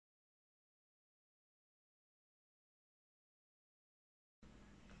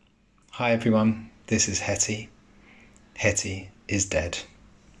Hi everyone, this is Hetty. Hetty is dead.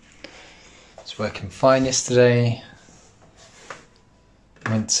 It's working fine yesterday.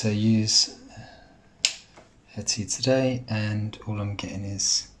 Went to use Hetty today and all I'm getting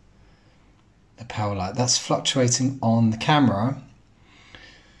is the power light. That's fluctuating on the camera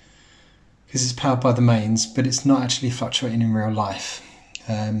because it's powered by the mains, but it's not actually fluctuating in real life.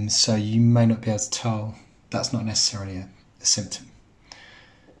 So you may not be able to tell. That's not necessarily a symptom.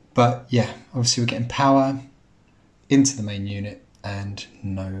 But yeah, obviously we're getting power into the main unit and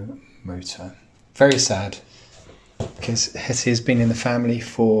no motor. Very sad because Hetty has been in the family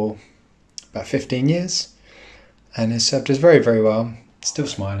for about 15 years and has served us very, very well. Still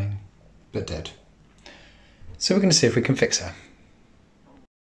smiling, but dead. So we're going to see if we can fix her.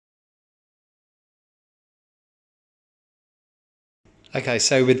 Okay,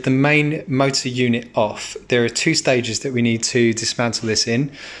 so with the main motor unit off, there are two stages that we need to dismantle this in.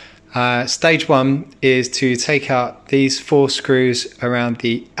 Stage one is to take out these 4 screws around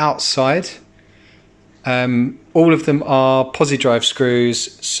the outside. All of them are posi drive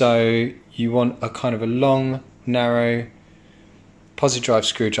screws, so you want a kind of a long, narrow posi drive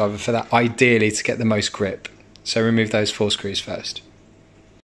screwdriver for that, ideally to get the most grip. So remove those 4 screws first.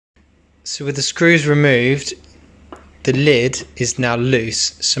 So with the screws removed, the lid is now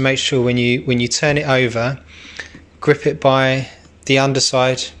loose, so make sure when you turn it over, grip it by the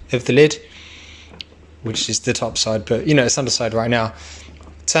underside of the lid, which is the top side, but you know it's underside right now.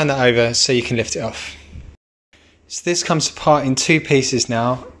 Turn that over so you can lift it off. So this comes apart in 2 pieces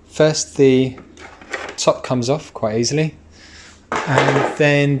now. First the top comes off quite easily, and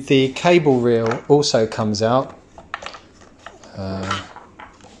then the cable reel also comes out.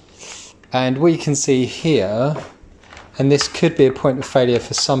 And what you can see here, and this could be a point of failure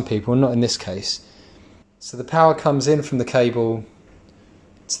for some people, not in this case. So the power comes in from the cable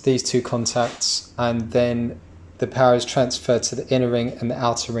to these 2 contacts, and then the power is transferred to the inner ring and the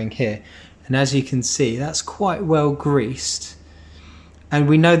outer ring here. And as you can see, that's quite well greased. And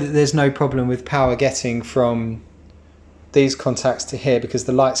we know that there's no problem with power getting from these contacts to here because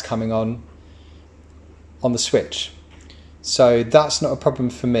the light's coming on the switch. So that's not a problem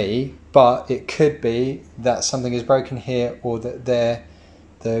for me, but it could be that something is broken here, or that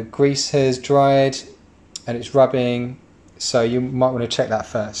the grease has dried and it's rubbing, so you might want to check that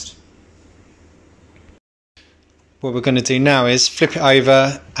first. What we're going to do now is flip it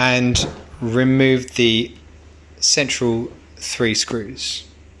over and remove the central 3 screws.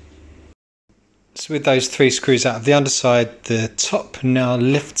 So with those 3 screws out of the underside, the top now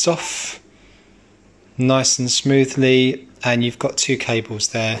lifts off nice and smoothly, and you've got 2 cables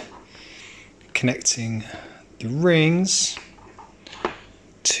there connecting the rings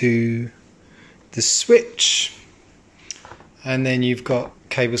to the switch, and then you've got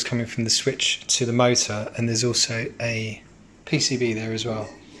cables coming from the switch to the motor, and there's also a PCB there as well.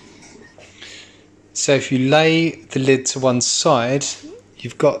 So if you lay the lid to one side,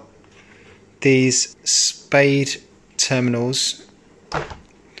 you've got these spade terminals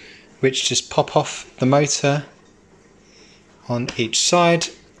which just pop off the motor on each side,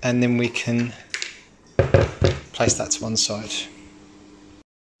 and then we can place that to one side.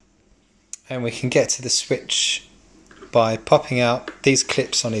 And we can get to the switch by popping out these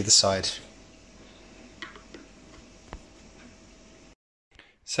clips on either side.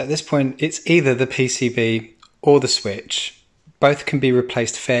 So at this point, it's either the PCB or the switch. Both can be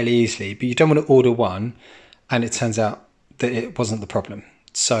replaced fairly easily, but you don't want to order one and it turns out that it wasn't the problem.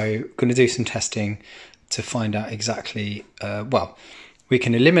 So we're going to do some testing to find out exactly, well, we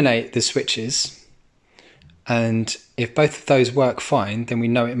can eliminate the switches, and if both of those work fine, then we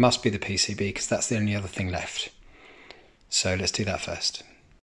know it must be the PCB because that's the only other thing left. So let's do that first.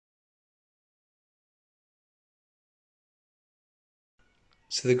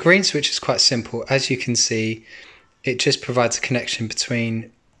 So the green switch is quite simple. As you can see, it just provides a connection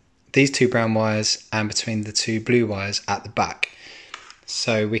between these 2 brown wires and between the 2 blue wires at the back.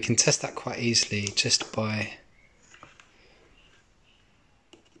 So we can test that quite easily just by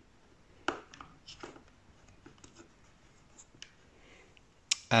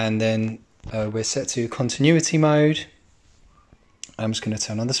and then we're set to continuity mode. I'm just going to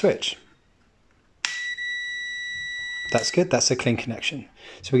turn on the switch. That's good, that's a clean connection.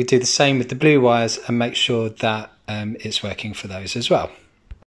 So we can do the same with the blue wires and make sure that it's working for those as well.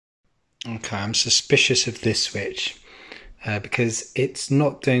 Okay, I'm suspicious of this switch because it's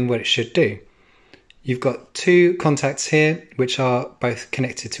not doing what it should do. You've got 2 contacts here which are both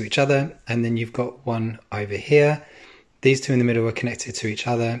connected to each other, and then you've got one over here. These 2 in the middle are connected to each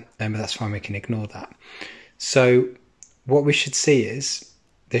other, but that's fine, we can ignore that. So what we should see is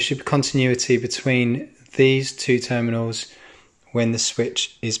there should be continuity between these two terminals when the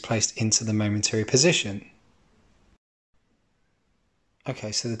switch is placed into the momentary position.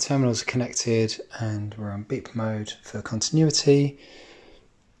 Okay, so the terminals are connected and we're on beep mode for continuity,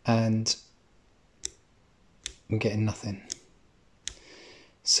 and I'm getting nothing.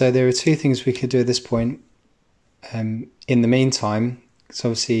 So there are two things we could do at this point. In the meantime, so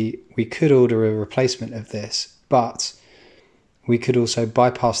obviously we could order a replacement of this, but we could also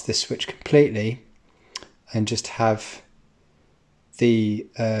bypass this switch completely and just have the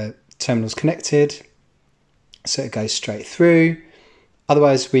terminals connected so it goes straight through.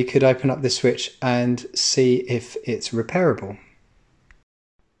 Otherwise, we could open up this switch and see if it's repairable.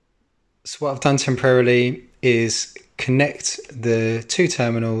 So what I've done temporarily is connect the two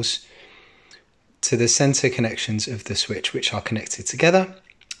terminals to the center connections of the switch, which are connected together,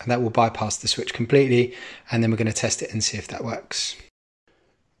 and that will bypass the switch completely, and then we're going to test it and see if that works.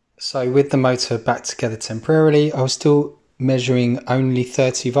 So with the motor back together temporarily, I was still measuring only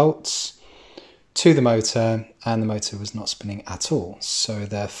 30 volts to the motor, and the motor was not spinning at all. So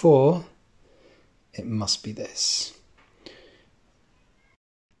therefore, it must be this.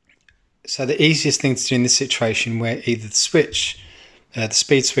 So the easiest thing to do in this situation where either the switch, the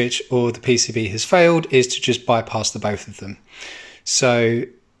speed switch or the PCB has failed, is to just bypass the both of them. So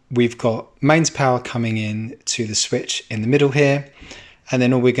we've got mains power coming in to the switch in the middle here, and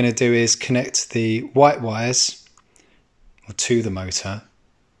then all we're going to do is connect the white wires to the motor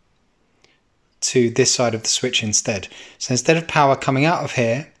to this side of the switch instead. So instead of power coming out of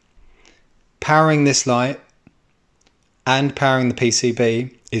here, powering this light and powering the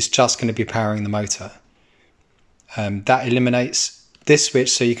PCB is just going to be powering the motor. That eliminates this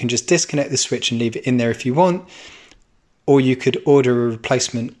switch, so you can just disconnect the switch and leave it in there if you want, or you could order a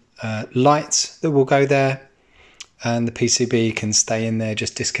replacement light that will go there, and the PCB can stay in there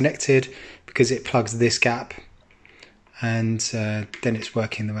just disconnected because it plugs this gap, and then it's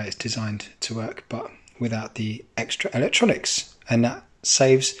working the way it's designed to work, but without the extra electronics. And that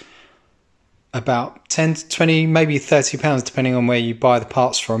saves about 10 to 20, maybe £30, depending on where you buy the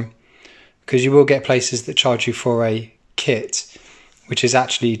parts from, because you will get places that charge you for a kit, which is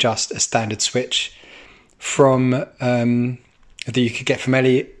actually just a standard switch from that you could get from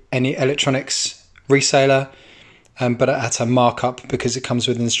any electronics reseller, but at a markup because it comes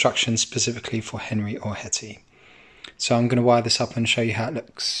with instructions specifically for Henry or Hetty. So I'm going to wire this up and show you how it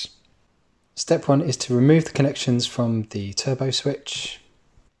looks. Step 1 is to remove the connections from the turbo switch.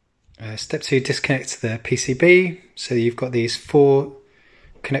 Step 2, disconnect the PCB, so you've got these 4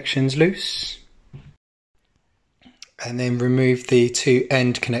 connections loose. And then remove the 2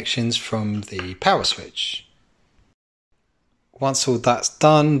 end connections from the power switch. Once all that's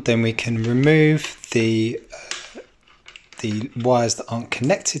done, then we can remove the wires that aren't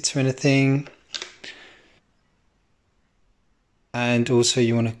connected to anything. And also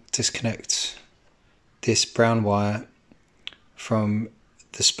you want to disconnect this brown wire from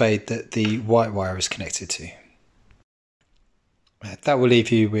the spade that the white wire is connected to. That will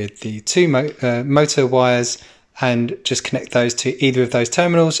leave you with the 2 motor wires, and just connect those to either of those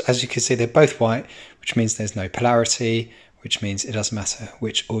terminals. As you can see, they're both white, which means there's no polarity, which means it doesn't matter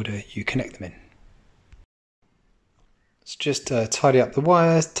which order you connect them in. Let's just tidy up the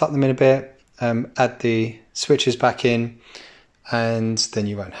wires, tuck them in a bit, add the switches back in, and then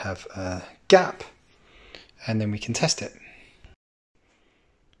you won't have a gap, and then we can test it.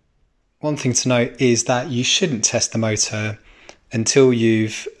 One thing to note is that you shouldn't test the motor until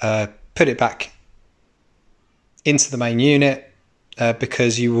you've put it back into the main unit,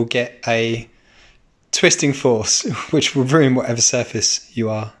 because you will get a twisting force which will ruin whatever surface you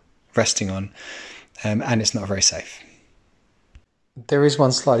are resting on, and it's not very safe. There is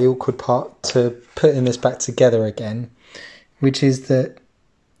one slightly awkward part to putting this back together again, which is that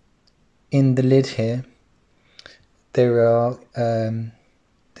in the lid here there's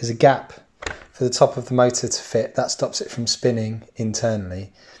a gap for the top of the motor to fit. That stops it from spinning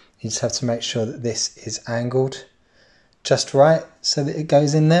internally. You just have to make sure that this is angled just right so that it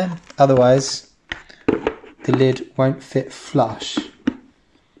goes in there. Otherwise, the lid won't fit flush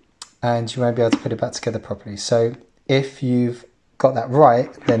and you won't be able to put it back together properly. So if you've got that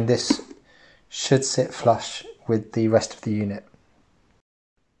right, then this should sit flush with the rest of the unit.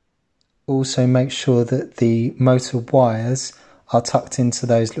 Also make sure that the motor wires are tucked into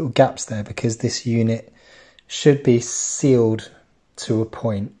those little gaps there, because this unit should be sealed to a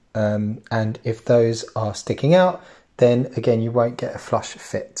point, and if those are sticking out, then again you won't get a flush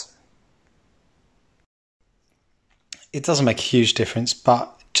fit. It doesn't make a huge difference,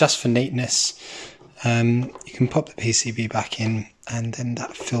 but just for neatness, you can pop the PCB back in, and then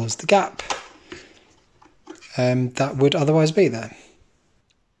that fills the gap that would otherwise be there.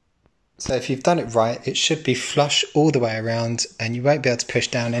 So if you've done it right, it should be flush all the way around, and you won't be able to push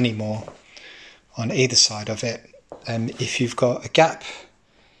down anymore on either side of it. If you've got a gap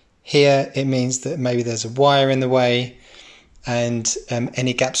here, it means that maybe there's a wire in the way, and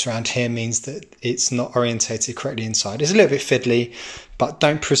any gaps around here means that it's not orientated correctly inside. It's a little bit fiddly, but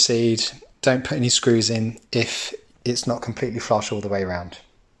don't proceed, don't put any screws in if it's not completely flush all the way around.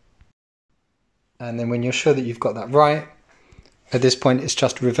 And then when you're sure that you've got that right, at this point it's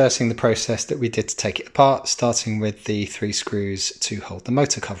just reversing the process that we did to take it apart, starting with the 3 screws to hold the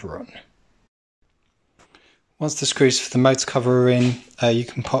motor cover on. Once the screws for the motor cover are in, you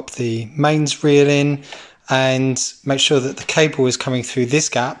can pop the mains reel in and make sure that the cable is coming through this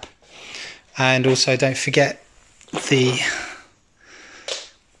gap, and also don't forget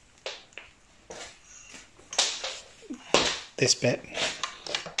this bit,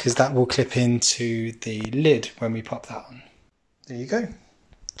 because that will clip into the lid when we pop that on. There you go,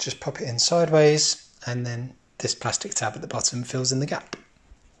 just pop it in sideways, and then this plastic tab at the bottom fills in the gap.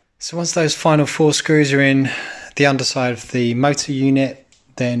 So once those final 4 screws are in the underside of the motor unit,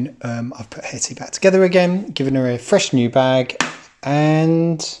 then I've put Hetty back together again, given her a fresh new bag,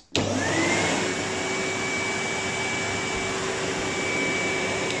 and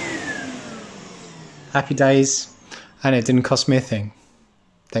happy days, and it didn't cost me a thing.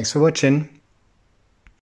 Thanks for watching.